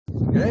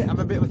it, have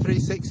a bit of a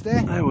 360.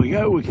 There we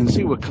go, we can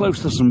see we're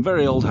close to some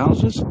very old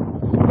houses.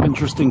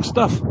 Interesting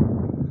stuff.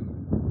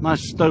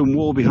 Nice stone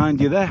wall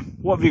behind you there.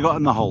 What have you got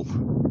in the hole?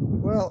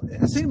 Well,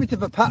 I seen a bit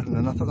of a pattern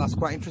and I thought that's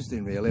quite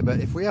interesting really, but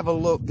if we have a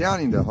look down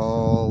in the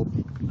hole,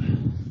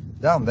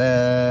 down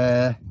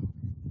there,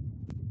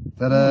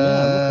 ta-da! Oh,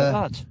 yeah, look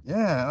at that.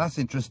 Yeah, that's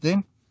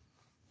interesting.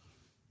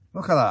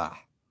 Look at that.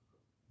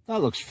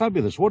 That looks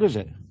fabulous. What is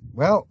it?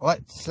 Well,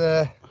 let's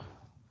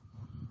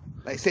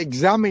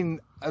examine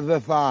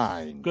the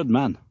find. Good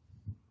man.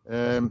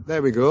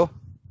 There we go.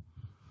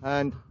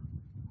 And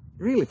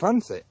really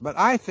fancy it. But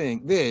I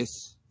think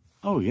this...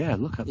 Oh yeah,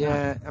 look at that.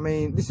 Yeah, I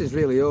mean, this is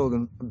really old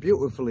and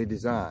beautifully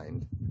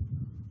designed.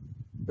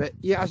 But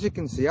yeah, as you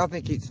can see, I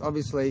think it's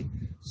obviously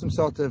some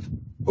sort of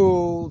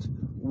old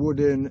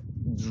wooden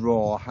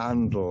drawer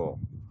handle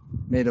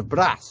made of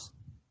brass.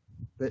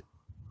 But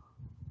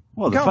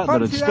well, the fact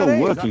that it's still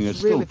working is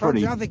still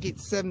pretty... I think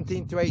it's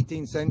 17th to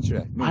 18th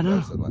century. I know.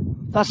 Personally.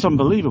 That's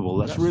unbelievable.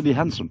 That's really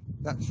handsome.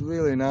 That's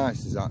really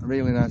nice, is that?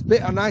 Really nice.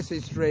 Bit of nice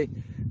history.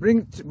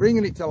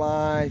 Bringing it to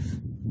life.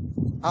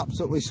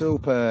 Absolutely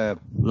superb.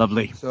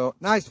 Lovely. So,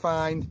 nice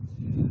find.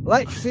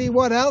 Let's see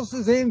what else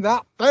is in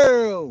that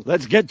barrel.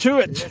 Let's get to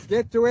it. Let's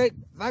get to it.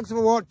 Thanks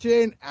for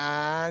watching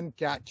and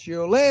catch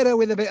you later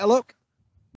with a bit of luck.